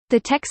The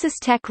Texas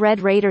Tech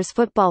Red Raiders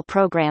football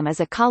program is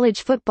a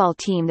college football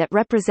team that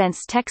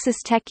represents Texas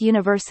Tech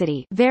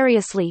University,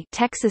 variously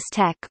Texas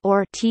Tech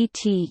or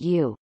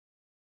TTU.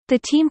 The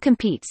team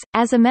competes,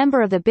 as a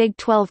member of the Big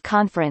 12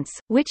 Conference,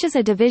 which is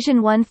a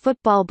Division I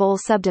football bowl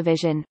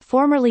subdivision,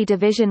 formerly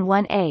Division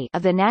I-A,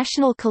 of the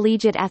National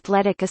Collegiate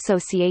Athletic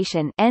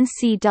Association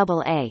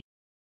 (NCAA).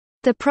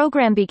 The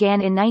program began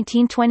in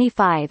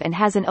 1925 and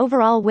has an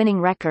overall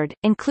winning record,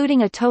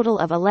 including a total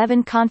of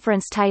 11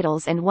 conference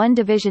titles and 1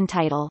 division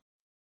title.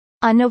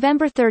 On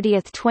November 30,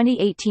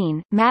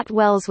 2018, Matt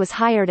Wells was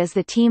hired as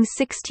the team's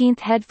 16th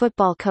head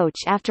football coach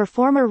after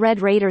former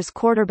Red Raiders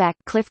quarterback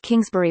Cliff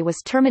Kingsbury was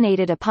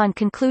terminated upon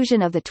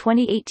conclusion of the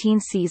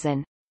 2018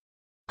 season.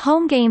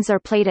 Home games are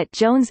played at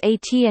Jones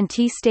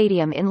AT&T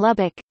Stadium in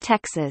Lubbock,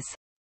 Texas.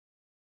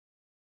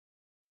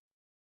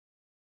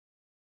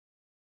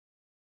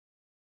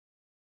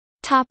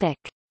 Topic: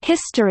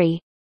 History.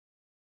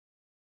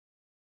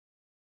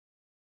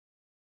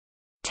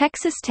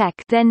 Texas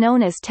Tech, then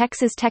known as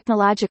Texas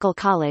Technological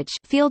College,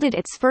 fielded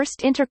its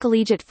first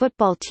intercollegiate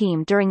football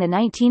team during the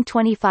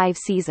 1925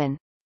 season.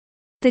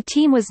 The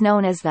team was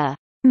known as the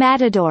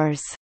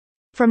Matadors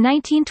from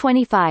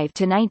 1925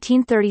 to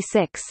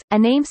 1936, a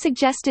name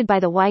suggested by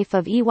the wife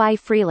of E. Y.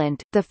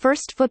 Freeland, the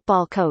first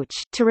football coach,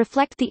 to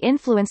reflect the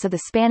influence of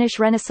the Spanish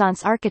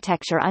Renaissance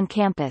architecture on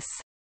campus.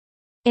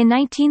 In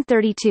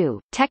 1932,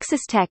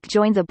 Texas Tech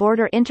joined the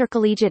Border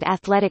Intercollegiate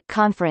Athletic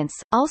Conference,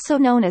 also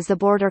known as the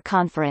Border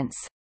Conference.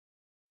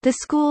 The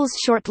school's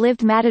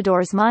short-lived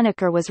Matadors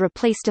moniker was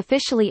replaced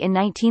officially in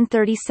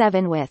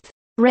 1937 with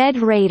Red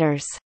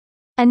Raiders,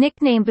 a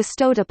nickname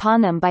bestowed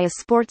upon them by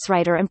a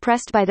sportswriter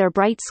impressed by their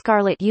bright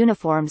scarlet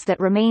uniforms that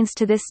remains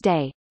to this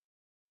day.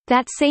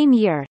 That same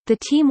year, the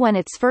team won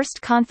its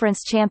first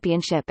conference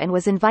championship and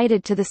was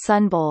invited to the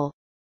Sun Bowl.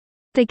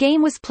 The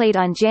game was played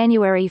on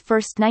January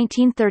 1,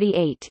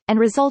 1938, and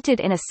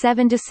resulted in a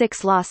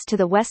 7-6 loss to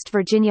the West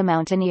Virginia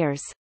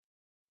Mountaineers.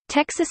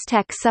 Texas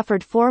Tech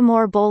suffered 4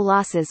 more bowl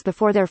losses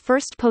before their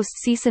first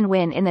postseason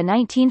win in the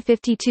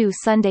 1952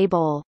 Sunday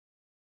Bowl.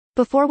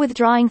 Before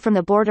withdrawing from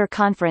the Border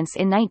Conference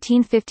in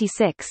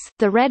 1956,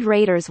 the Red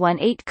Raiders won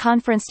 8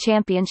 conference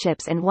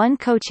championships and 1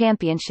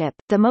 co-championship,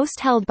 the most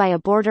held by a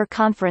Border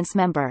Conference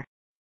member.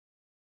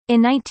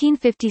 In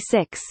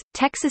 1956,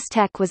 Texas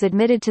Tech was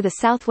admitted to the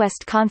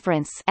Southwest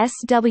Conference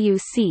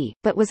 (SWC),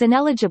 but was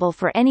ineligible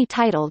for any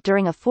title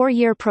during a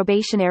 4-year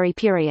probationary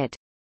period.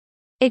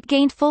 It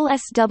gained full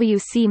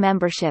SWC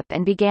membership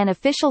and began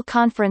official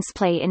conference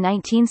play in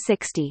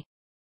 1960.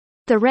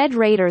 The Red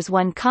Raiders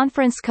won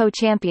conference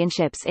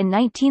co-championships in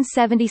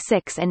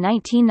 1976 and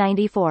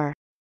 1994.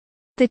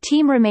 The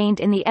team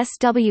remained in the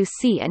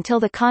SWC until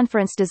the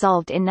conference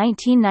dissolved in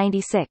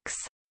 1996.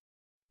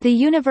 The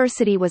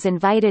university was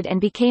invited and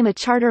became a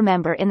charter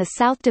member in the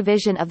South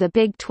Division of the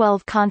Big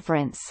 12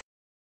 Conference.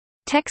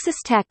 Texas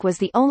Tech was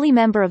the only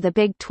member of the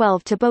Big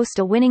 12 to boast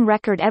a winning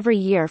record every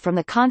year from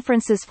the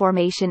conference's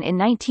formation in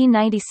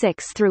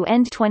 1996 through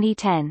end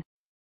 2010.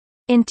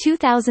 In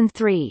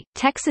 2003,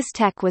 Texas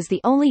Tech was the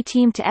only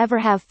team to ever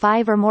have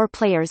 5 or more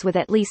players with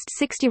at least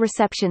 60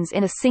 receptions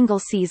in a single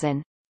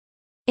season.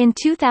 In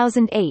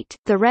 2008,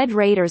 the Red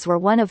Raiders were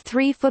one of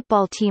 3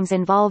 football teams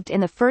involved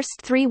in the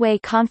first 3-way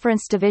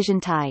conference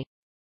division tie.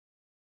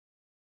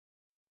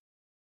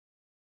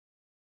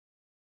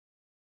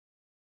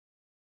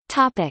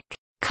 Topic: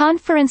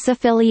 Conference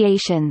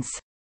affiliations.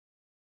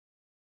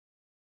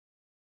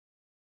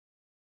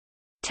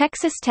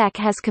 Texas Tech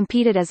has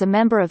competed as a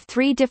member of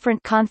 3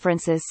 different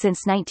conferences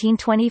since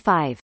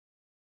 1925.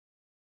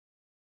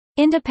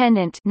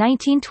 Independent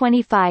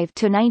 1925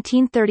 to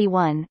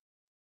 1931.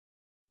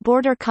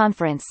 Border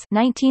Conference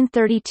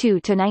 1932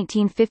 to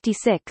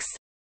 1956.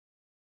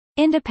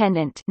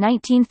 Independent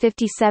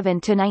 1957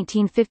 to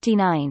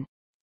 1959.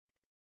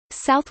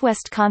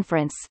 Southwest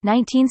Conference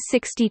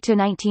 1960 to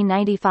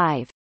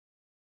 1995.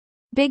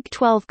 Big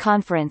 12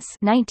 Conference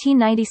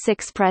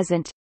 1996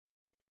 present.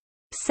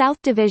 South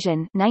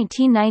Division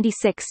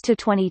 1996 to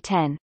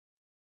 2010.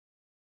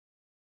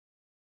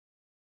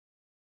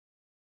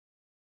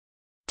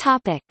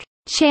 Topic: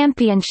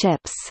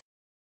 Championships.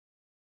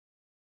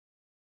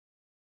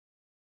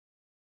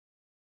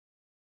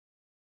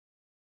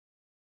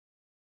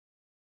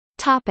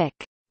 Topic: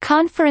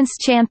 Conference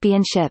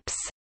championships.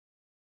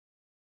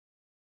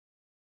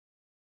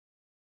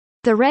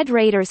 The Red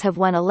Raiders have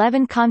won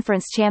 11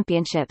 conference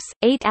championships,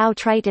 8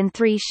 outright and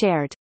 3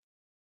 shared.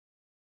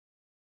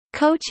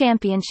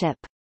 Co-championship.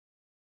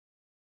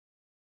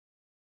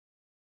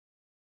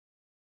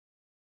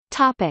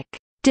 Topic: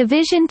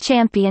 Division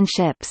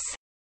championships.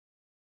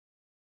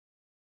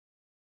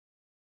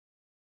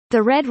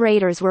 The Red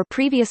Raiders were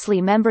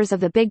previously members of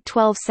the Big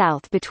 12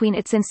 South between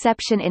its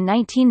inception in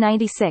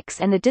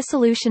 1996 and the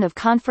dissolution of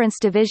conference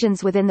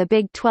divisions within the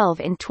Big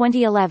 12 in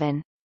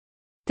 2011.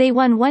 They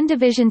won 1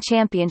 division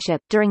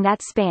championship during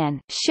that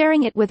span,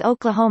 sharing it with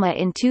Oklahoma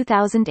in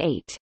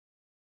 2008.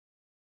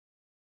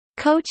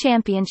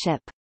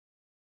 Co-championship.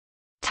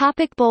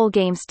 Topic bowl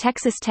games.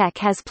 Texas Tech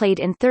has played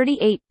in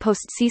 38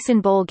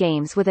 postseason bowl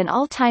games with an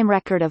all-time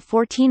record of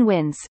 14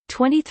 wins,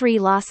 23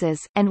 losses,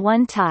 and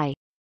 1 tie.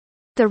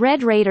 The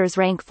Red Raiders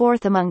rank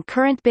fourth among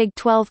current Big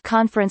 12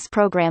 conference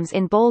programs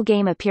in bowl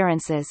game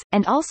appearances,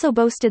 and also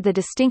boasted the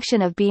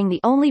distinction of being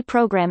the only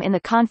program in the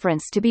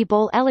conference to be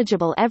bowl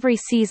eligible every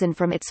season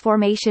from its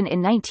formation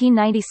in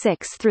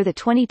 1996 through the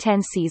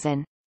 2010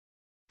 season.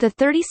 The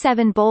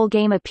 37 bowl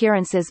game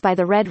appearances by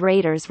the Red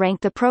Raiders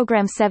rank the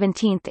program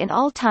 17th in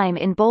all-time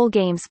in bowl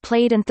games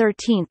played and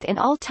 13th in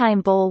all-time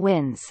bowl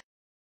wins.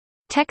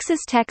 Texas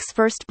Tech's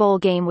first bowl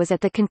game was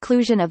at the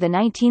conclusion of the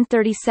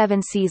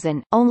 1937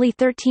 season, only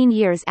 13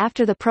 years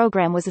after the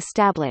program was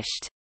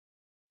established.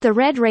 The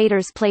Red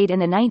Raiders played in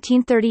the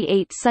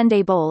 1938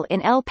 Sunday Bowl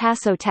in El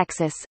Paso,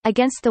 Texas,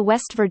 against the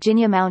West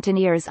Virginia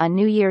Mountaineers on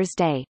New Year's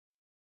Day.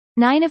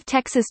 9 of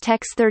Texas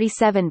Tech's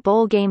 37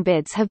 bowl game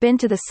bids have been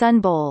to the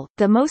Sun Bowl,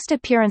 the most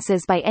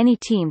appearances by any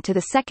team to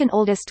the second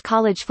oldest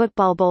college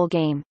football bowl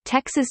game.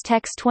 Texas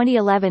Tech's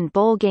 2011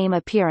 bowl game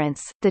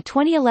appearance, the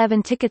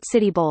 2011 Ticket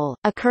City Bowl,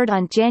 occurred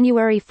on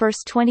January 1,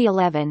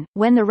 2011,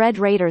 when the Red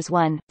Raiders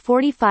won,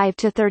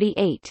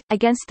 45-38,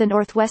 against the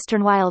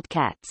Northwestern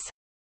Wildcats.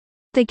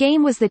 The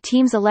game was the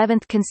team's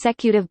 11th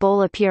consecutive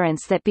bowl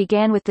appearance that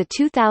began with the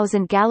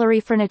 2000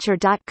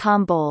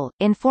 GalleryFurniture.com Bowl,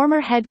 in former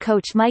head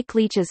coach Mike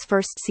Leach's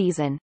first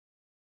season.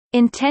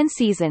 In 10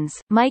 seasons,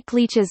 Mike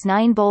Leach's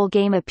 9 bowl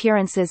game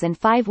appearances and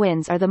 5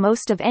 wins are the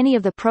most of any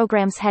of the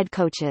program's head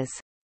coaches.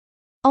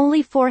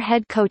 Only 4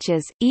 head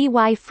coaches, E.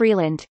 Y.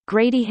 Freeland,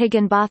 Grady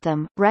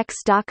Higginbotham,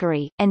 Rex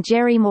Dockery, and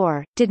Jerry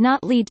Moore, did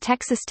not lead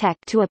Texas Tech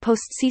to a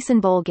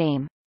postseason bowl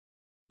game.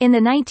 In the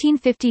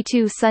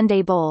 1952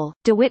 Sunday Bowl,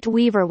 DeWitt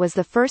Weaver was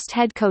the first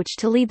head coach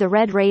to lead the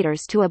Red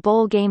Raiders to a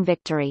bowl game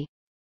victory.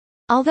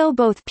 Although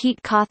both Pete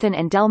Cawthon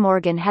and Del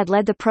Morgan had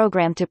led the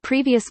program to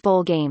previous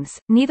bowl games,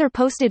 neither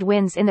posted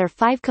wins in their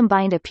 5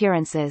 combined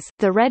appearances.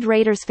 The Red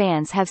Raiders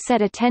fans have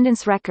set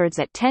attendance records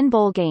at 10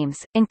 bowl games,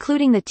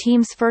 including the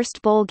team's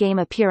first bowl game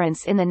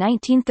appearance in the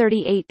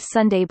 1938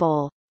 Sunday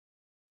Bowl.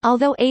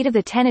 Although 8 of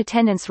the 10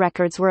 attendance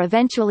records were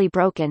eventually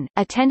broken,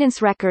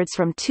 attendance records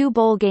from 2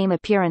 bowl game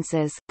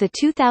appearances, the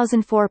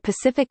 2004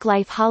 Pacific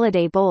Life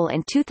Holiday Bowl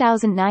and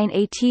 2009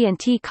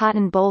 AT&T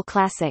Cotton Bowl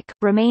Classic,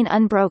 remain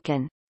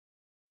unbroken.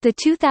 The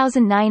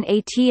 2009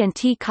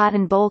 AT&T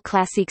Cotton Bowl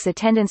Classic's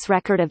attendance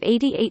record of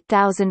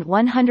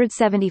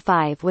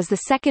 88,175 was the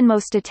second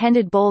most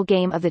attended bowl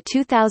game of the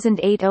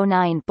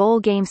 2008-09 bowl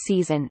game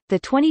season. The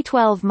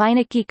 2012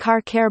 Meineke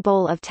Car Care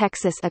Bowl of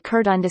Texas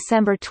occurred on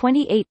December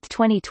 28,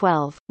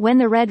 2012, when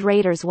the Red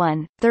Raiders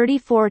won,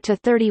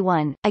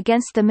 34-31,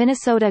 against the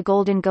Minnesota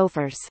Golden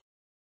Gophers.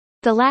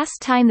 The last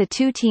time the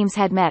two teams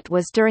had met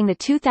was during the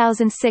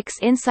 2006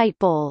 Insight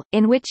Bowl,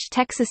 in which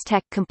Texas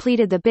Tech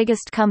completed the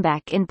biggest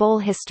comeback in bowl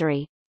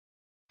history.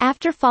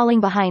 After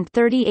falling behind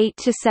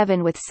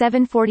 38-7 with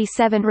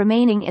 7:47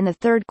 remaining in the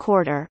third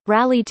quarter,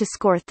 rallied to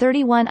score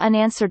 31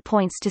 unanswered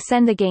points to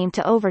send the game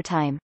to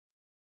overtime.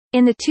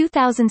 In the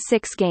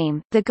 2006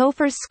 game, the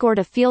Gophers scored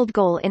a field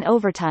goal in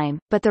overtime,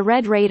 but the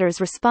Red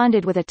Raiders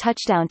responded with a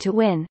touchdown to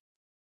win.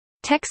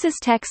 Texas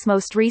Tech's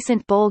most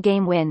recent bowl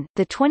game win,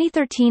 the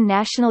 2013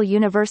 National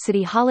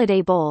University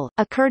Holiday Bowl,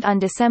 occurred on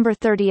December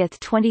 30,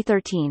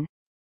 2013.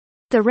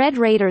 The Red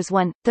Raiders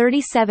won,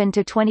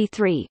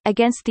 37-23,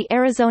 against the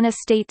Arizona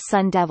State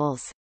Sun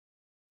Devils.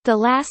 The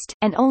last,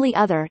 and only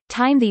other,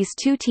 time these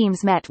two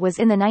teams met was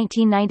in the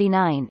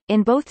 1999,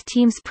 in both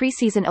teams'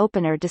 preseason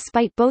opener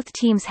despite both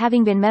teams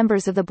having been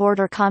members of the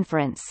Border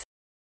Conference.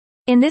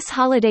 In this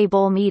Holiday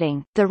Bowl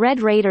meeting, the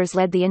Red Raiders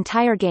led the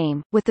entire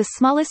game, with the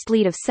smallest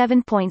lead of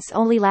 7 points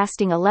only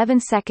lasting 11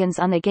 seconds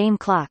on the game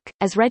clock,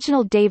 as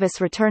Reginald Davis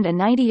returned a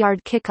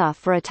 90-yard kickoff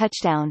for a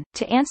touchdown,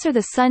 to answer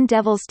the Sun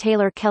Devils'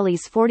 Taylor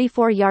Kelly's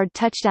 44-yard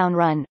touchdown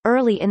run,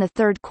 early in the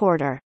third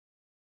quarter.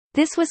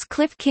 This was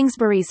Cliff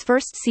Kingsbury's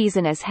first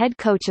season as head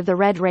coach of the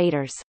Red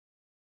Raiders.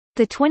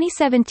 The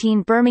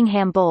 2017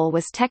 Birmingham Bowl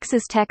was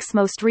Texas Tech's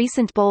most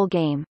recent bowl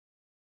game.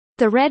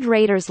 The Red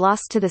Raiders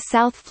lost to the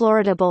South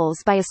Florida Bulls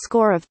by a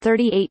score of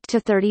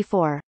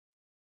 38-34.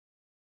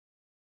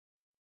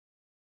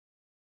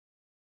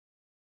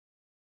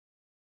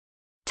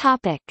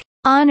 Topic: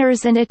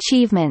 Honors and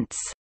achievements.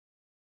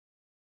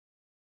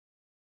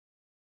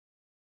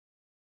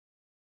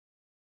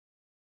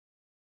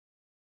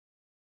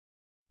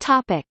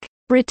 Topic: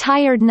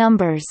 Retired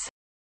numbers.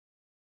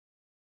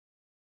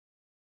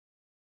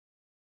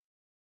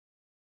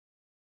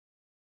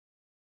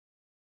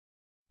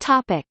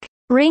 Topic: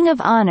 Ring of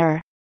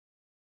Honor.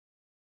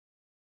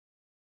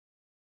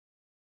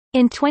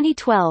 In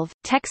 2012,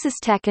 Texas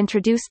Tech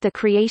introduced the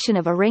creation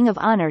of a Ring of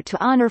Honor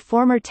to honor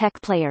former Tech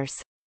players.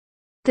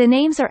 The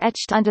names are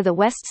etched onto the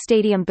West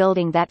Stadium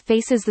building that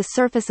faces the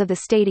surface of the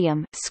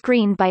stadium,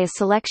 screened by a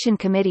selection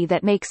committee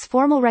that makes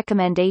formal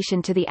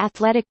recommendation to the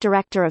athletic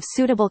director of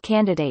suitable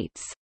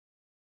candidates.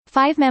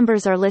 5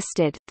 members are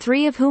listed,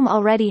 3 of whom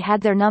already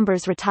had their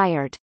numbers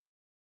retired.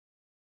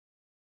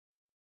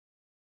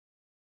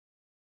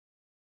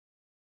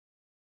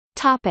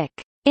 Topic: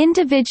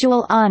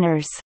 Individual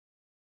honors.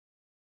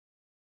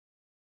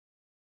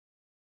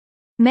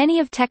 Many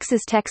of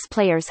Texas Tech's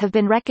players have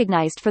been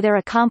recognized for their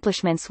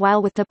accomplishments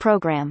while with the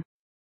program.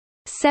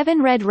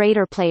 7 Red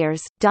Raider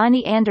players,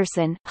 Donnie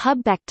Anderson,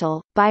 Hub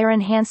Bechtel, Byron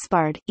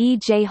Hanspard,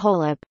 E.J.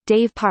 Holub,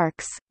 Dave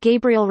Parks,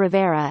 Gabriel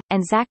Rivera,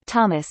 and Zach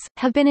Thomas,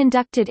 have been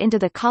inducted into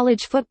the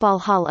College Football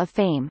Hall of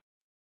Fame.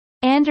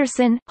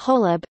 Anderson,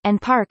 Holub,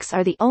 and Parks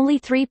are the only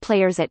 3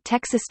 players at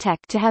Texas Tech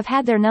to have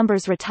had their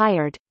numbers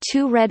retired.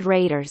 2 Red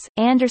Raiders,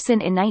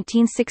 Anderson in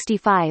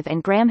 1965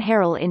 and Graham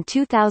Harrell in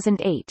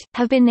 2008,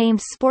 have been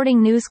named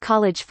Sporting News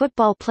College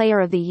Football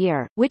Player of the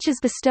Year, which is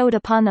bestowed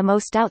upon the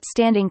most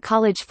outstanding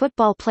college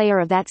football player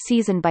of that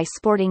season by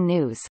Sporting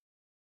News.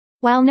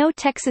 While no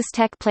Texas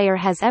Tech player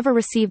has ever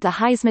received the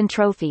Heisman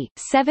Trophy,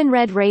 7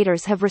 Red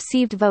Raiders have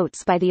received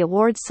votes by the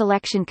awards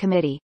selection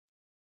committee.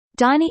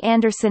 Donnie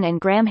Anderson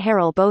and Graham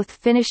Harrell both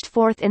finished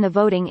 4th in the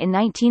voting in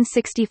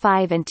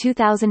 1965 and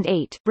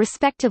 2008,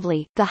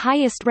 respectively, the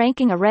highest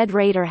ranking a Red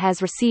Raider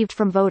has received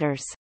from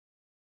voters.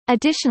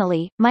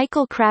 Additionally,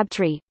 Michael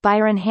Crabtree,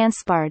 Byron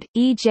Hanspard,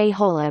 E.J.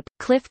 Holub,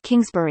 Cliff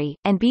Kingsbury,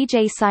 and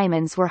B.J.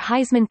 Simons were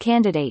Heisman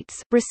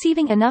candidates,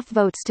 receiving enough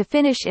votes to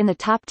finish in the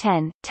top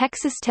 10.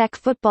 Texas Tech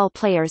football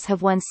players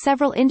have won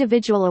several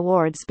individual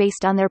awards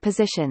based on their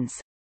positions.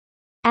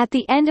 At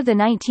the end of the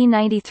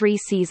 1993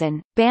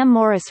 season, Bam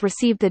Morris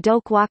received the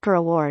Doak Walker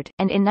Award,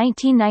 and in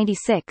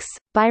 1996,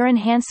 Byron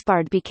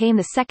Hanspard became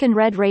the second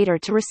Red Raider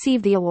to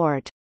receive the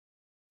award.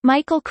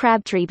 Michael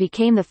Crabtree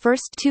became the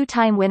first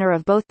 2-time winner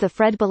of both the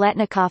Fred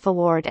Biletnikoff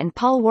Award and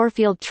Paul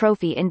Warfield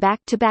Trophy in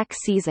back-to-back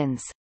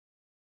seasons.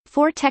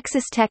 4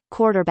 Texas Tech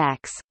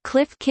quarterbacks,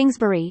 Cliff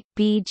Kingsbury,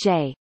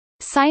 B.J.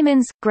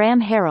 Simons, Graham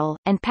Harrell,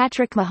 and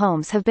Patrick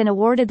Mahomes have been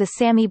awarded the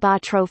Sammy Baugh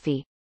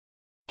Trophy.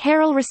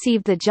 Harrell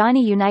received the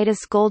Johnny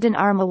Unitas Golden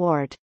Arm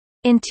Award.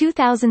 In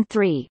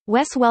 2003,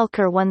 Wes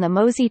Welker won the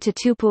Mosey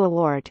Tutupu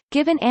Award,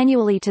 given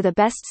annually to the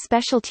best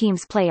special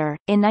teams player.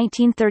 In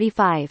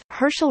 1935,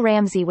 Herschel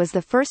Ramsey was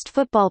the first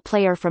football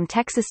player from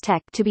Texas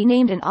Tech to be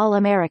named an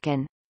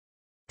All-American.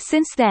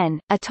 Since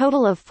then, a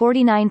total of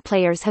 49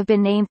 players have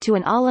been named to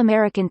an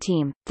All-American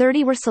team,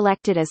 30 were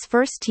selected as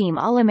first-team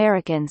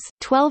All-Americans,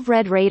 12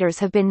 Red Raiders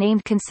have been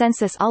named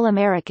consensus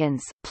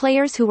All-Americans,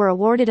 players who were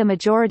awarded a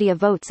majority of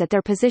votes at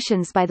their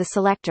positions by the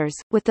selectors,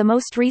 with the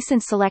most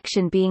recent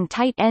selection being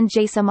tight end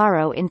Jace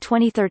Amaro in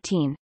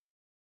 2013.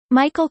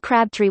 Michael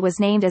Crabtree was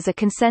named as a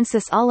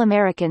consensus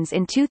All-Americans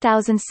in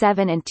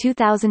 2007 and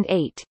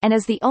 2008, and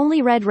is the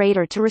only Red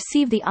Raider to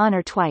receive the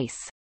honor twice.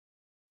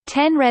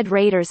 10 Red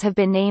Raiders have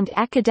been named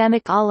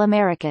Academic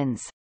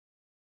All-Americans.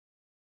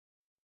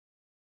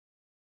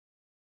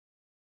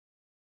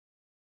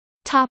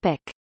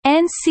 Topic: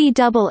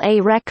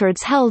 NCAA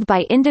records held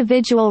by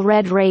individual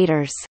Red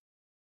Raiders.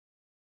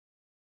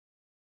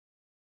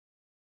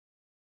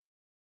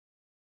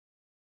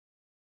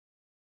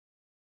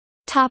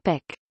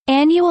 Topic: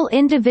 Annual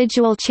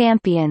individual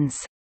champions.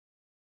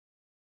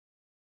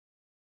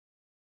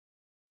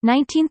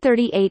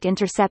 1938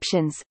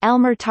 interceptions,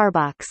 Elmer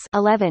Tarbox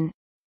 11.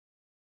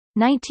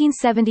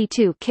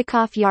 1972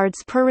 kickoff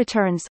yards per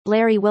returns,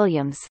 Larry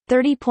Williams,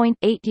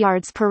 30.8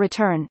 yards per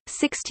return,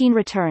 16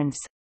 returns.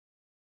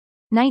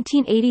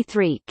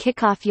 1983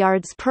 kickoff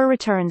yards per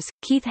returns,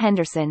 Keith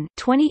Henderson,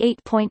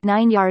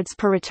 28.9 yards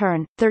per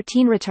return,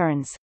 13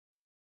 returns.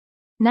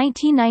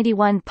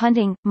 1991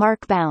 punting,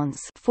 Mark Bounds,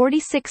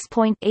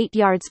 46.8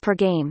 yards per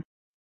game.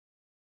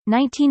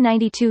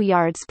 1992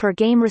 yards per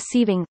game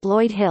receiving,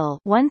 Lloyd Hill,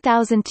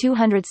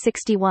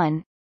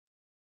 1,261.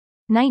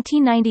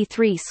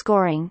 1993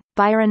 scoring,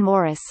 Byron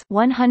Morris,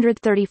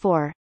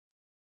 134.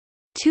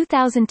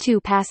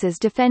 2002 passes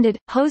defended,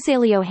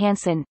 Joselio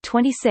Hansen,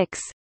 26.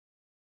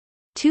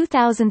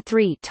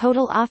 2003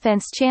 total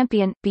offense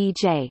champion,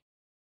 B.J.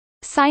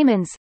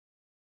 Simons.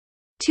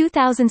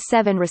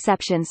 2007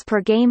 receptions per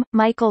game,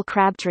 Michael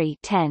Crabtree,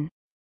 10.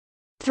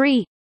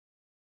 3.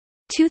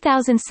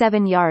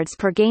 2007 yards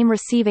per game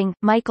receiving,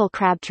 Michael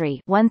Crabtree,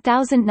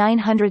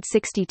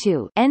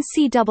 1,962.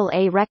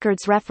 NCAA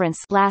records reference,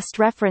 last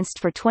referenced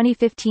for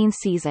 2015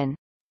 season.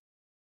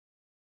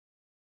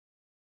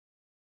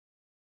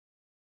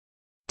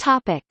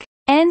 Topic: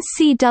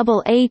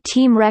 NCAA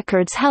team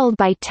records held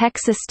by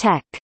Texas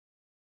Tech.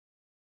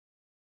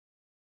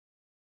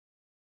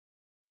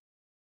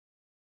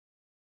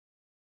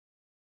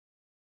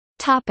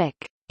 Topic: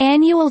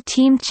 Annual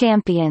team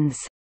champions.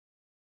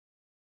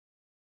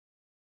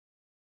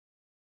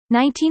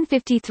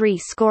 1953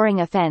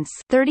 scoring offense,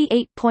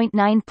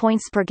 38.9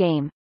 points per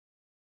game.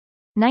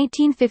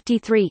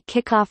 1953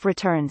 kickoff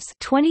returns,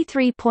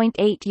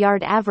 23.8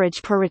 yard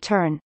average per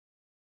return.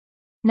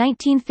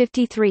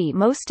 1953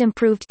 most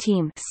improved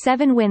team,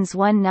 7 wins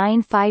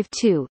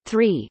 1-9-5-2,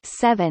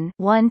 3-7,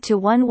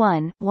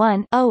 1-1-1, 1-0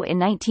 in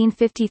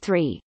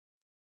 1953.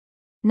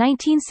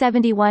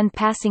 1971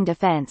 passing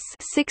defense,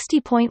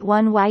 60.1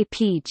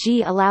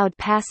 YPG allowed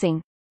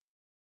passing.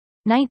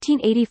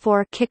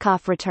 1984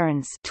 kickoff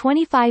returns,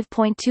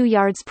 25.2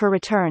 yards per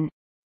return.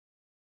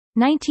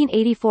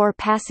 1984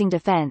 passing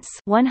defense,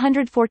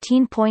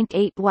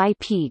 114.8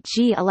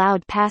 YPG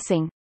allowed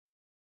passing.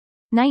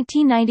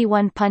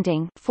 1991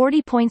 punting,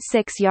 40.6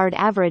 yard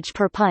average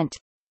per punt.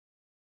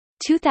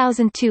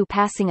 2002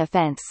 passing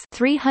offense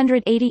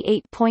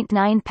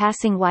 388.9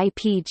 passing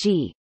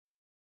YPG,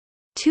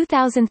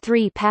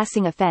 2003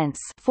 passing offense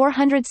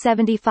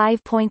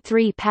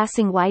 475.3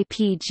 passing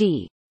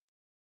YPG,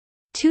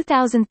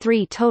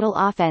 2003 total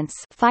offense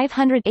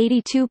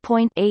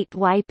 582.8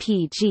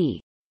 YPG,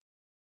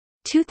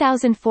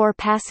 2004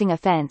 passing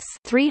offense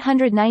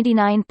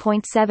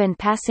 399.7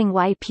 passing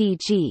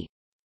YPG,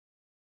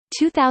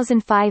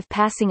 2005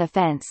 passing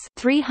offense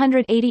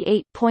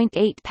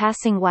 388.8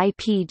 passing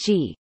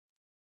YPG,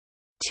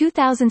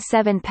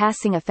 2007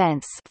 passing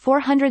offense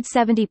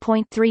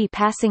 470.3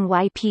 passing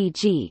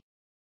YPG,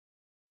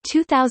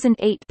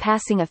 2008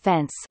 passing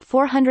offense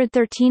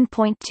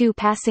 413.2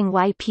 passing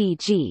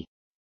YPG,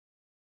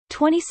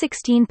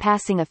 2016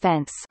 passing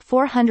offense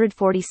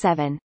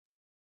 447.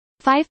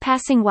 5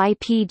 passing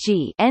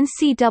YPG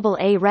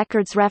NCAA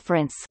records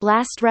reference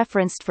last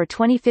referenced for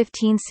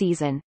 2015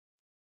 season.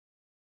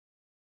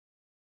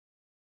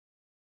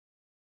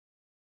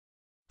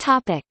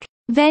 Topic: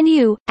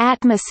 Venue,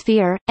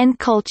 atmosphere, and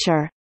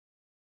culture.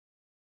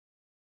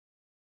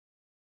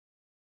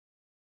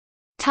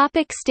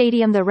 Topic: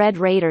 Stadium. The Red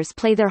Raiders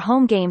play their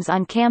home games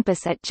on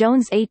campus at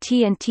Jones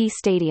A&T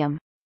Stadium.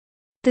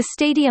 The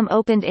stadium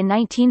opened in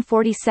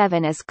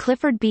 1947 as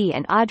Clifford B.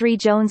 and Audrey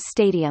Jones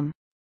Stadium.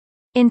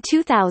 In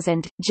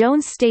 2000,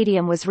 Jones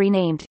Stadium was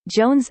renamed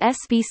Jones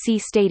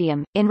SBC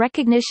Stadium, in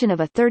recognition of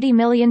a $30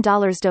 million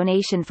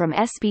donation from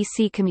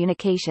SBC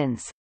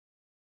Communications.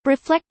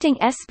 Reflecting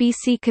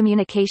SBC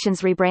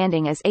Communications'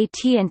 rebranding as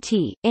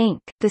AT&T, Inc.,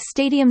 the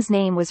stadium's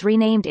name was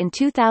renamed in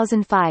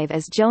 2005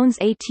 as Jones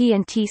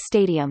AT&T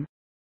Stadium.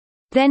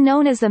 Then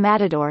known as the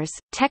Matadors,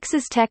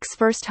 Texas Tech's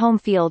first home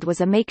field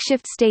was a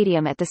makeshift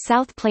stadium at the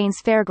South Plains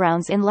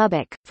Fairgrounds in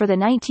Lubbock, for the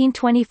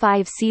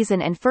 1925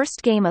 season and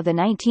first game of the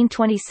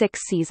 1926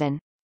 season.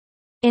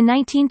 In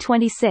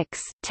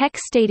 1926, Tech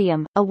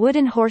Stadium, a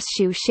wooden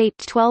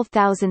horseshoe-shaped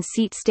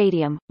 12,000-seat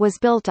stadium, was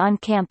built on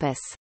campus.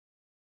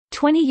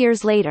 20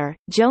 years later,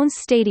 Jones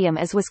Stadium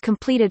was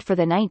completed for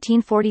the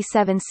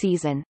 1947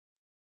 season.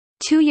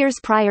 2 years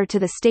prior to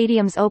the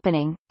stadium's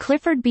opening,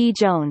 Clifford B.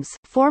 Jones,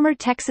 former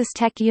Texas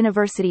Tech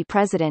University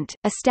president,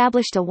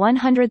 established a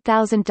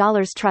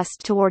 $100,000 trust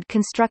toward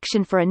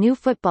construction for a new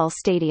football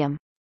stadium.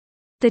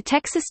 The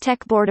Texas Tech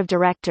Board of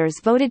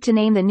Directors voted to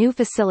name the new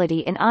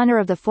facility in honor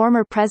of the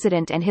former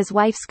president and his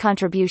wife's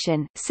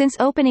contribution. Since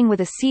opening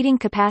with a seating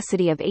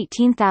capacity of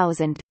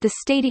 18,000, the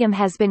stadium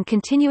has been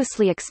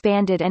continuously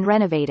expanded and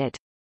renovated.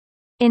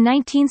 In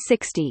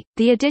 1960,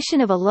 the addition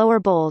of a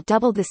lower bowl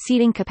doubled the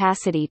seating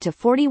capacity to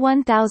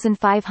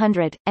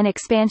 41,500. An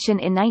expansion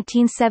in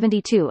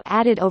 1972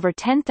 added over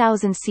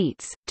 10,000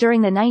 seats.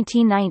 During the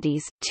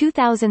 1990s,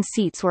 2,000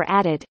 seats were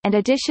added, and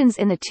additions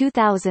in the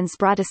 2000s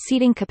brought a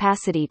seating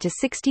capacity to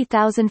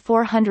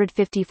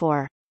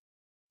 60,454.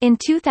 In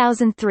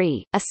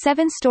 2003, a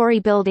 7-story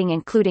building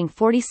including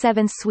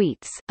 47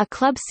 suites, a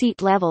club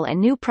seat level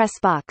and new press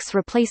box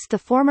replaced the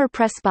former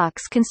press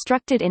box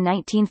constructed in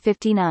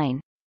 1959.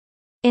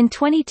 In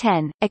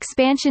 2010,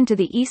 expansion to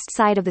the east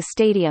side of the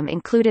stadium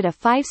included a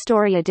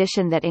 5-story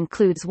addition that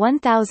includes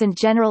 1,000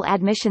 general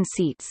admission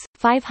seats,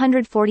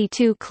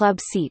 542 club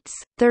seats,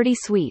 30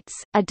 suites,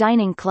 a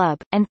dining club,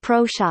 and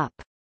pro shop.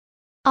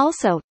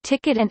 Also,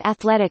 ticket and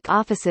athletic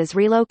offices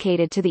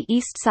relocated to the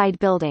east side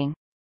building.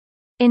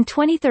 In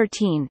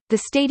 2013, the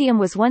stadium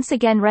was once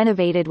again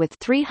renovated with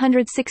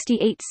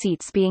 368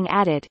 seats being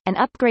added, an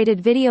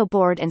upgraded video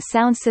board and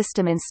sound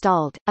system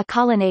installed, a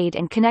colonnade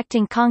and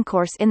connecting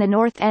concourse in the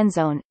north end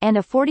zone, and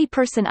a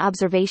 40-person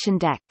observation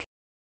deck.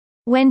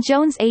 When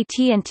Jones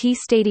AT&T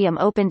Stadium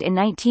opened in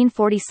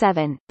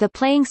 1947, the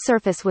playing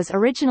surface was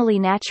originally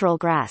natural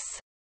grass.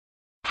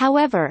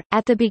 However,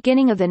 at the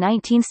beginning of the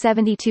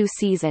 1972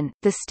 season,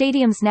 the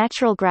stadium's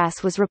natural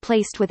grass was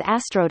replaced with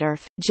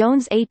AstroTurf.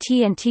 Jones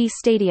AT&T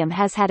Stadium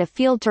has had a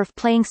field turf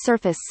playing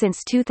surface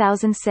since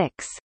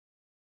 2006.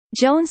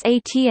 Jones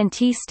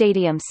AT&T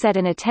Stadium set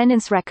an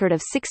attendance record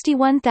of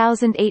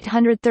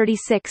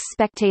 61,836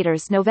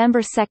 spectators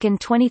November 2,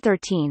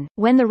 2013,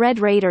 when the Red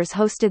Raiders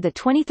hosted the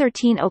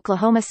 2013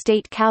 Oklahoma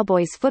State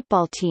Cowboys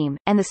football team,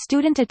 and the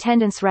student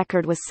attendance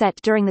record was set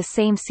during the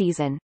same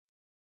season.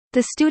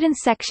 The student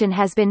section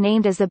has been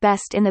named as the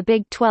best in the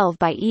Big 12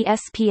 by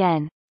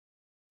ESPN.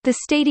 The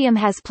stadium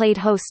has played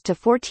host to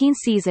 14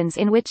 seasons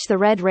in which the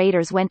Red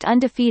Raiders went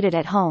undefeated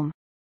at home.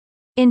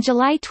 In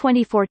July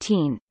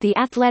 2014, the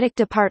athletic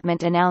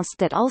department announced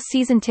that all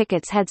season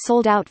tickets had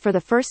sold out for the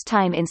first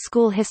time in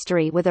school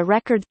history with a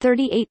record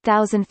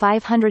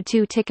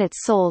 38,502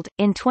 tickets sold.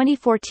 In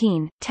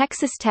 2014,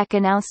 Texas Tech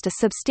announced a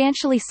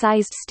substantially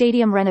sized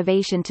stadium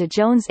renovation to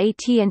Jones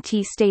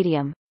AT&T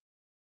Stadium.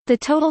 The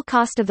total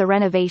cost of the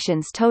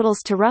renovations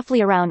totals to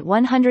roughly around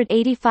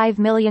 $185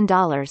 million,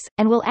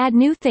 and will add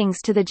new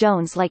things to the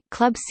Jones like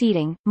club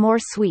seating, more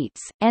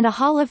suites, and a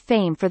Hall of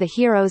Fame for the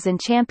heroes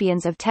and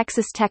champions of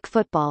Texas Tech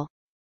football.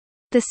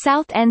 The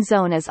south end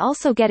zone is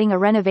also getting a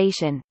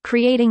renovation,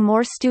 creating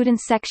more student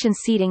section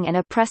seating and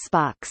a press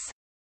box.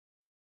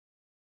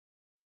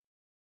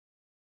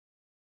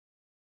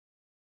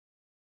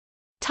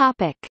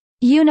 Topic: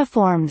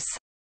 Uniforms.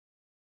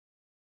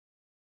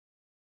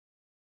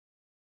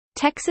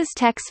 Texas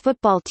Tech's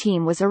football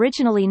team was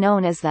originally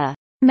known as the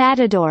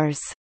Matadors.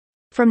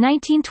 From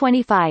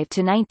 1925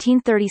 to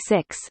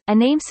 1936, a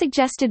name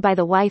suggested by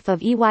the wife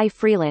of E. Y.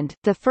 Freeland,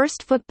 the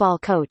first football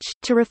coach,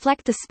 to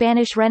reflect the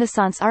Spanish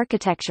Renaissance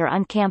architecture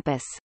on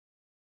campus.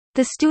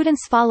 The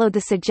students followed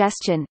the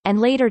suggestion, and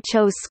later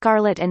chose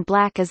scarlet and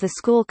black as the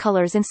school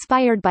colors,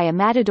 inspired by a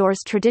matador's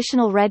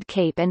traditional red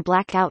cape and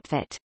black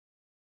outfit.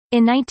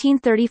 In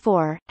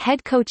 1934,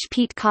 head coach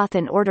Pete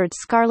Cawthon ordered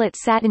scarlet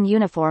satin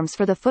uniforms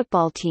for the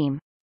football team.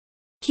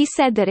 He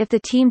said that if the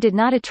team did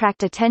not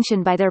attract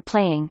attention by their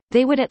playing,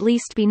 they would at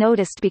least be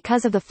noticed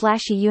because of the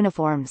flashy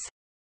uniforms.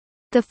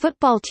 The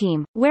football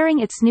team, wearing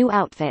its new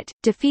outfit,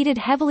 defeated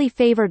heavily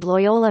favored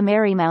Loyola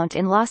Marymount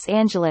in Los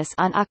Angeles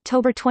on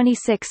October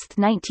 26,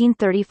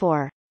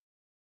 1934.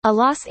 A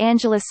Los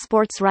Angeles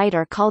sports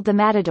writer called the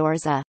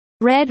Matadors a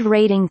red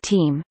rating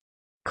team,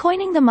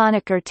 coining the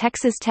moniker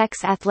Texas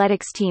Tech's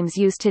athletics teams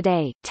use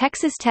today.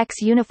 Texas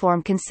Tech's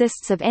uniform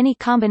consists of any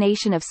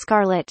combination of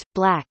scarlet,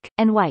 black,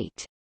 and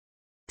white.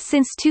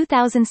 Since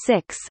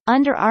 2006,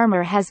 Under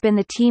Armour has been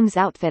the team's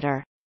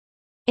outfitter.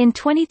 In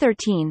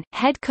 2013,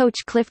 head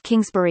coach Cliff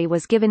Kingsbury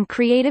was given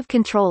creative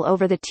control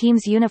over the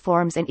team's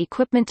uniforms and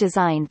equipment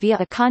design via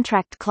a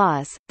contract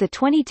clause. The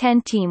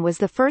 2010 team was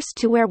the first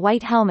to wear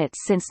white helmets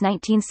since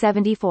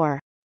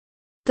 1974.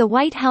 The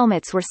white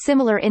helmets were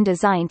similar in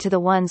design to the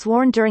ones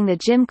worn during the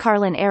Jim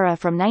Carlin era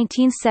from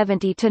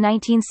 1970 to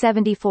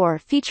 1974,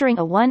 featuring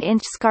a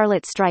 1-inch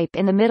scarlet stripe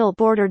in the middle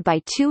bordered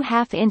by 2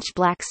 half-inch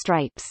black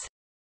stripes.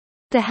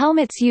 The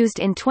helmets used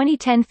in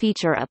 2010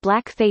 feature a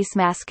black face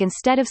mask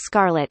instead of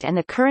scarlet, and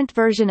the current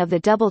version of the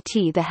Double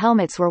T. The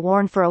helmets were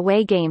worn for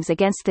away games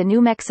against the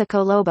New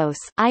Mexico Lobos,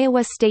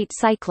 Iowa State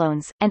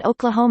Cyclones, and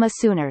Oklahoma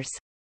Sooners.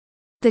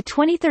 The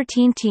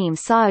 2013 team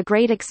saw a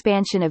great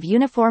expansion of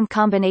uniform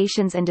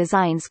combinations and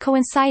designs,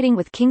 coinciding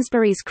with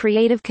Kingsbury's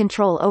creative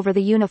control over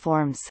the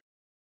uniforms.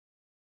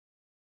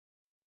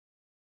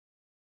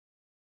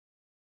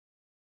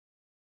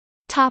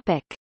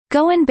 Topic: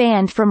 Goin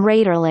Band from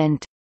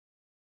Raiderland.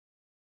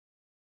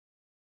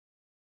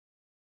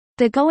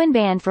 The Goin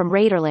Band from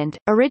Raiderland,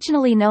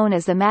 originally known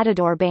as the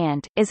Matador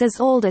Band, is as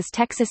old as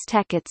Texas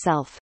Tech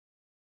itself.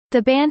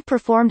 The band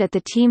performed at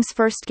the team's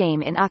first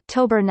game in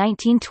October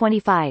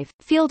 1925,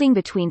 fielding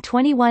between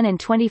 21 and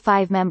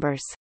 25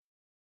 members.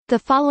 The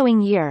following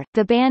year,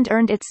 the band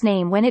earned its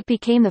name when it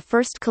became the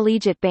first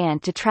collegiate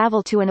band to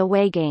travel to an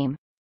away game.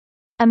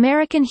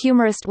 American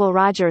humorist Will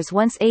Rogers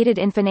once aided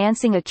in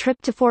financing a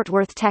trip to Fort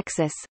Worth,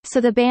 Texas, so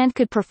the band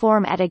could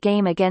perform at a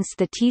game against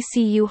the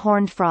TCU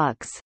Horned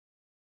Frogs.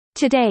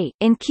 Today,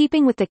 in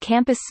keeping with the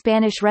campus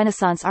Spanish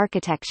Renaissance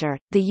architecture,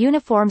 the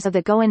uniforms of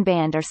the Goin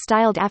Band are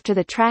styled after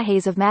the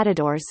trajes of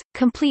matadors,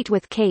 complete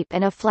with cape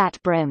and a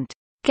flat-brimmed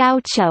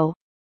gaucho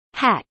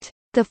hat.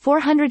 The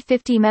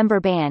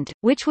 450-member band,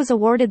 which was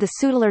awarded the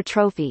Sudler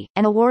Trophy,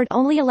 an award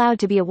only allowed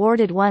to be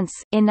awarded once,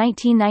 in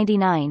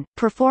 1999,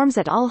 performs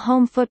at all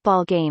home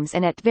football games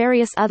and at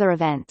various other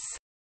events.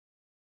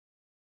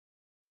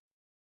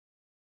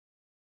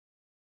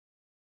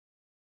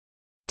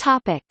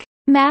 Topic: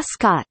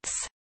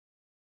 Mascots.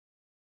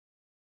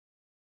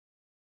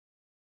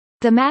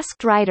 The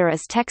Masked Rider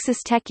is Texas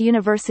Tech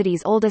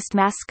University's oldest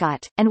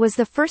mascot, and was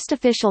the first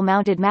official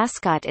mounted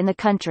mascot in the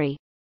country.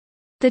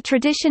 The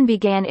tradition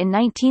began in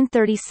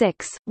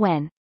 1936,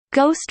 when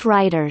Ghost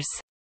Riders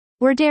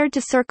were dared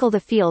to circle the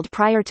field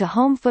prior to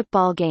home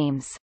football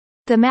games.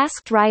 The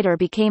Masked Rider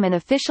became an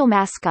official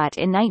mascot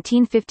in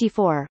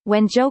 1954,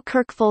 when Joe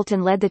Kirk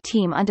Fulton led the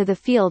team onto the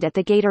field at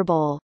the Gator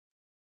Bowl.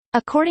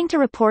 According to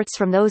reports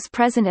from those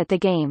present at the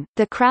game,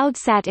 the crowd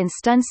sat in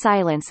stunned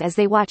silence as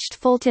they watched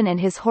Fulton and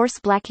his horse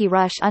Blackie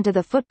rush onto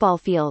the football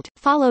field,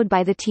 followed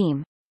by the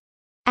team.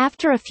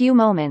 After a few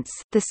moments,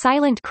 the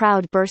silent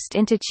crowd burst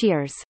into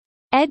cheers.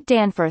 Ed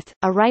Danforth,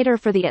 a writer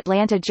for the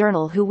Atlanta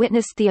Journal who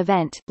witnessed the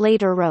event,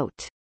 later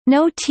wrote,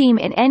 "No team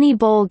in any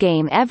bowl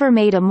game ever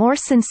made a more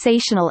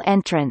sensational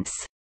entrance."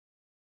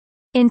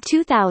 In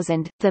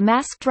 2000, the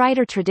Masked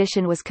Rider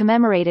tradition was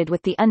commemorated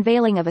with the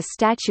unveiling of a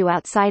statue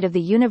outside of the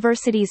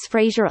university's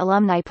Fraser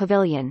Alumni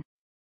Pavilion.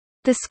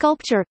 The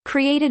sculpture,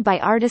 created by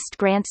artist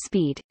Grant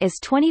Speed, is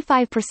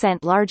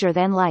 25% larger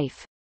than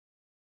life.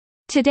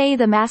 Today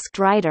the Masked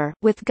Rider,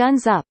 with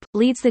guns up,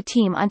 leads the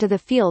team onto the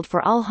field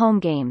for all home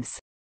games.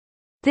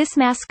 This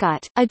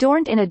mascot,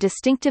 adorned in a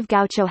distinctive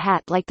gaucho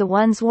hat like the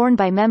ones worn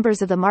by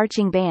members of the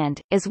marching band,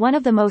 is one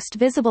of the most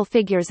visible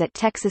figures at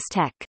Texas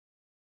Tech.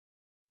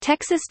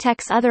 Texas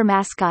Tech's other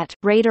mascot,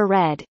 Raider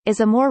Red,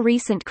 is a more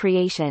recent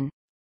creation.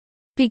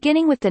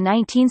 Beginning with the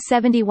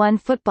 1971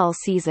 football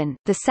season,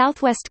 the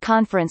Southwest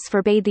Conference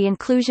forbade the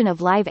inclusion of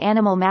live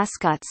animal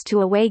mascots to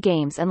away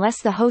games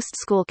unless the host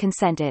school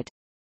consented.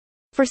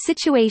 For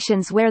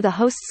situations where the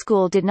host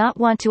school did not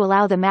want to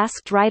allow the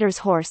Masked Rider's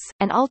horse,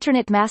 an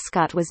alternate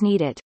mascot was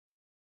needed.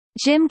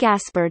 Jim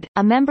Gaspard,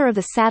 a member of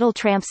the Saddle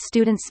Tramps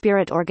Student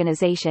Spirit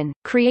organization,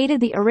 created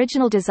the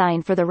original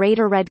design for the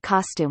Raider Red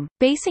costume,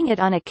 basing it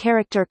on a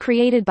character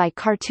created by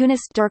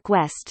cartoonist Dirk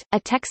West, a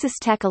Texas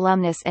Tech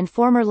alumnus and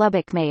former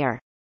Lubbock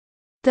mayor.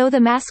 Though the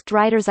masked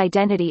rider's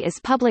identity is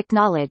public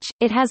knowledge,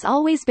 it has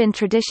always been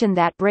tradition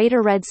that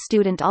Raider Red's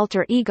student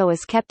alter ego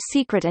is kept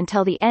secret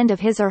until the end of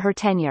his or her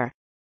tenure.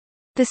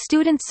 The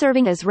student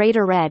serving as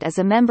Raider Red is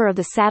a member of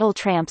the Saddle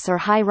Tramps or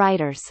High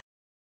Riders.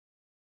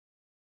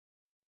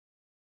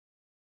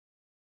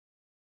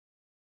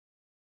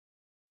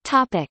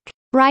 Topic: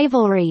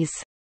 Rivalries.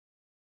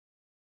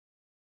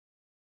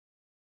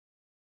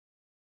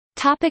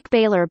 Topic: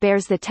 Baylor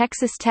Bears. The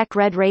Texas Tech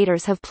Red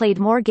Raiders have played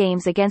more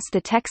games against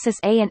the Texas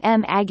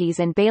A&M Aggies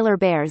and Baylor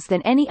Bears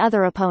than any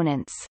other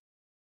opponents.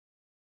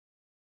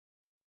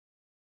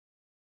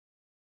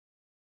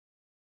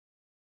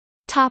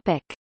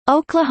 Topic: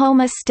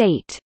 Oklahoma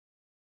State.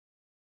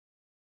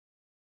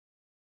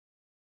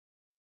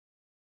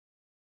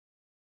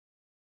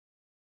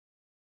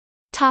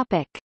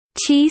 Topic: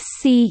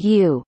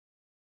 TCU.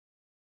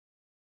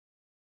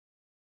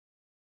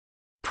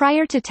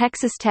 Prior to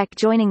Texas Tech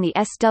joining the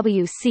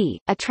SWC,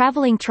 a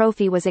traveling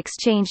trophy was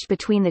exchanged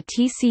between the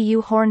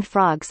TCU Horned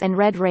Frogs and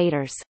Red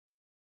Raiders.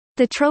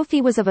 The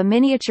trophy was of a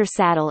miniature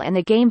saddle and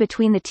the game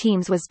between the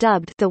teams was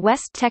dubbed the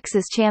West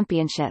Texas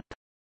Championship.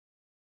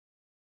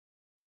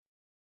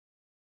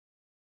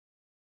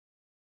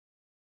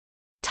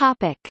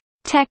 Topic: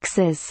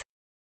 Texas.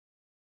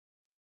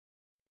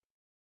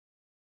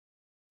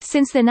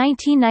 Since the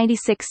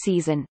 1996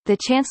 season, the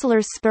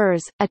Chancellor's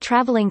Spurs, a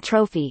traveling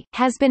trophy,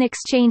 has been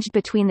exchanged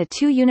between the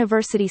two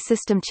university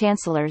system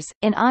chancellors,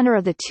 in honor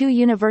of the two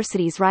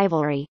universities'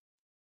 rivalry.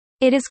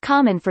 It is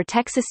common for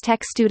Texas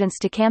Tech students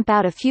to camp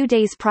out a few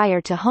days prior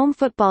to home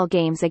football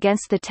games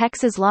against the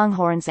Texas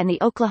Longhorns and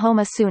the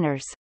Oklahoma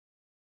Sooners.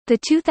 The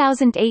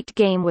 2008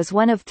 game was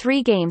one of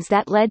three games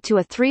that led to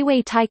a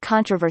three-way tie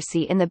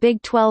controversy in the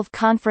Big 12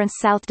 Conference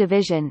South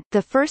Division,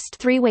 the first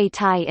three-way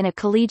tie in a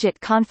collegiate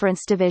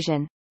conference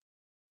division.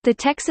 The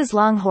Texas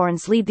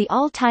Longhorns lead the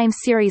all-time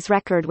series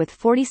record with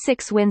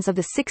 46 wins of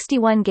the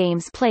 61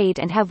 games played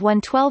and have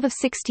won 12 of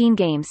 16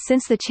 games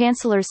since the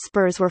Chancellor's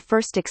Spurs were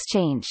first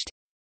exchanged.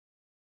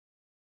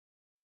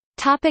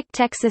 Topic: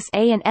 Texas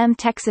A&M.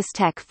 Texas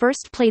Tech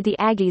first played the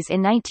Aggies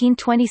in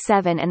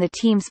 1927 and the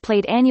teams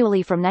played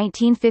annually from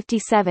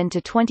 1957 to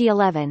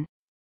 2011.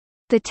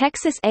 The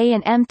Texas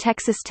A&M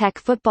Texas Tech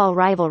football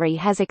rivalry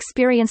has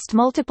experienced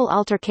multiple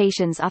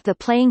altercations off the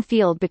playing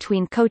field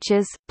between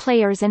coaches,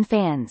 players and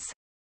fans.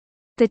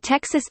 The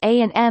Texas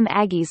A&M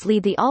Aggies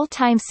lead the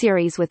all-time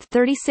series with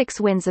 36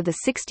 wins of the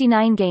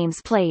 69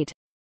 games played.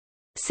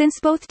 Since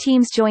both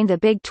teams joined the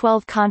Big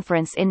 12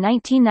 Conference in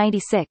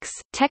 1996,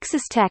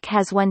 Texas Tech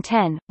has won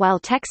 10, while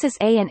Texas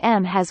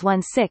A&M has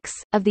won 6,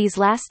 of these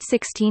last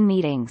 16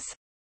 meetings.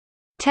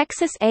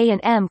 Texas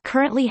A&M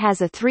currently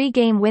has a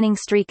 3-game winning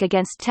streak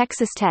against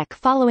Texas Tech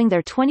following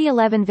their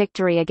 2011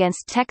 victory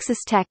against Texas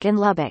Tech in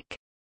Lubbock.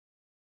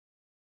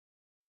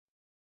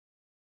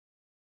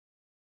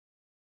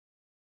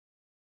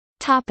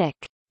 Topic: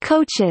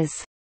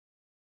 Coaches.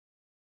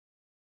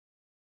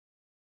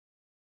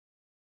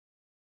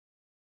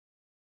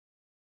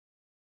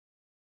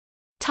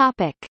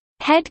 Topic: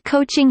 Head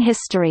coaching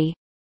history.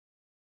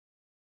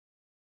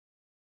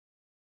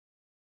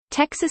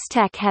 Texas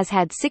Tech has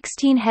had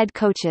 16 head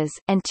coaches,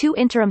 and 2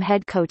 interim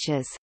head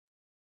coaches.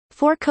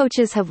 4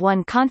 coaches have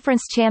won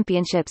conference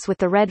championships with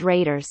the Red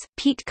Raiders: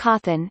 Pete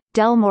Cawthon,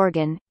 Del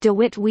Morgan,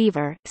 DeWitt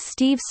Weaver,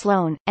 Steve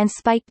Sloan, and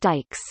Spike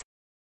Dykes.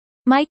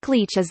 Mike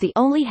Leach is the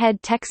only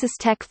head Texas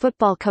Tech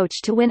football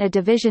coach to win a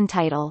division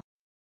title.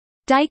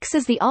 Dykes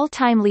is the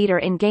all-time leader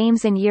in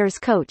games and years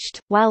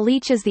coached, while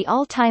Leach is the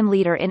all-time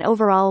leader in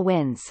overall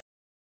wins.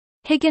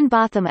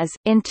 Higginbotham is,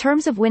 in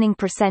terms of winning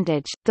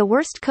percentage, the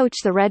worst coach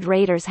the Red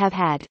Raiders have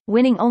had,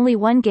 winning only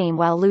 1 game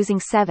while losing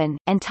 7,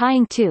 and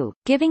tying 2,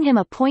 giving him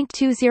a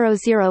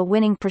 .200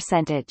 winning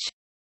percentage.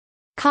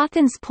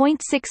 Cawthon's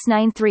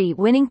 .693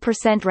 winning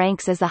percent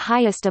ranks as the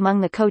highest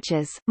among the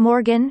coaches.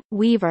 Morgan,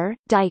 Weaver,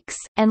 Dykes,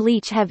 and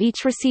Leach have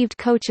each received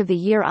Coach of the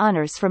Year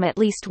honors from at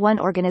least one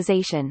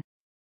organization.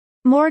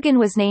 Morgan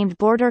was named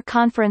Border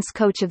Conference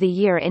Coach of the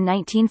Year in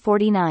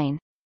 1949.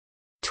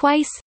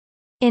 Twice,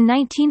 in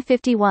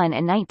 1951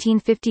 and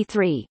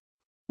 1953.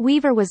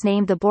 Weaver was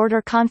named the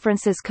Border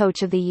Conference's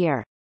Coach of the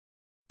Year.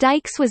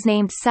 Dykes was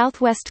named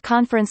Southwest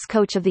Conference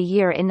Coach of the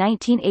Year in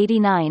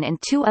 1989 and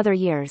 2 other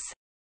years.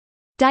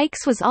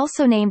 Dykes was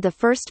also named the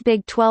first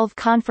Big 12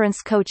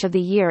 Conference Coach of the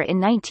Year in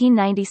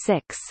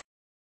 1996.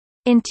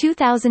 In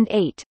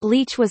 2008,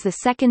 Leach was the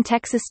second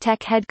Texas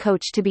Tech head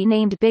coach to be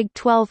named Big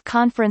 12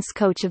 Conference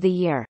Coach of the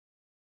Year.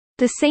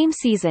 The same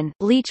season,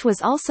 Leach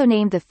was also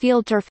named the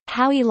Field Turf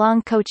Howie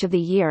Long Coach of the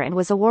Year and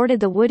was awarded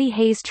the Woody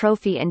Hayes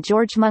Trophy and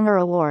George Munger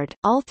Award.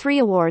 All 3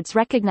 awards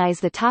recognize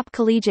the top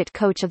collegiate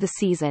coach of the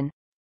season.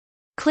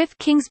 Cliff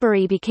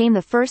Kingsbury became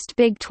the first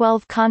Big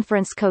 12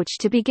 Conference coach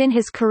to begin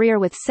his career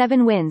with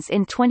 7 wins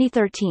in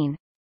 2013.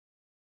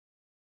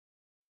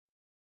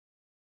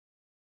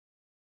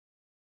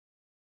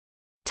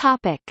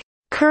 Topic: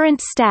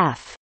 Current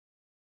staff.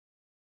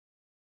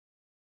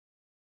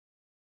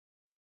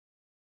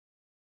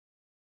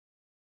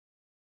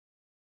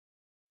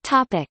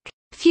 Topic: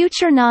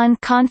 Future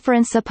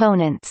non-conference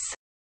opponents.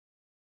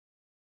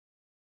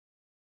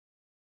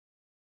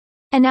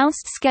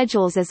 Announced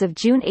schedules as of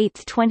June 8,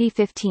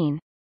 2015.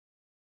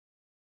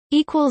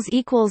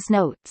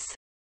 Notes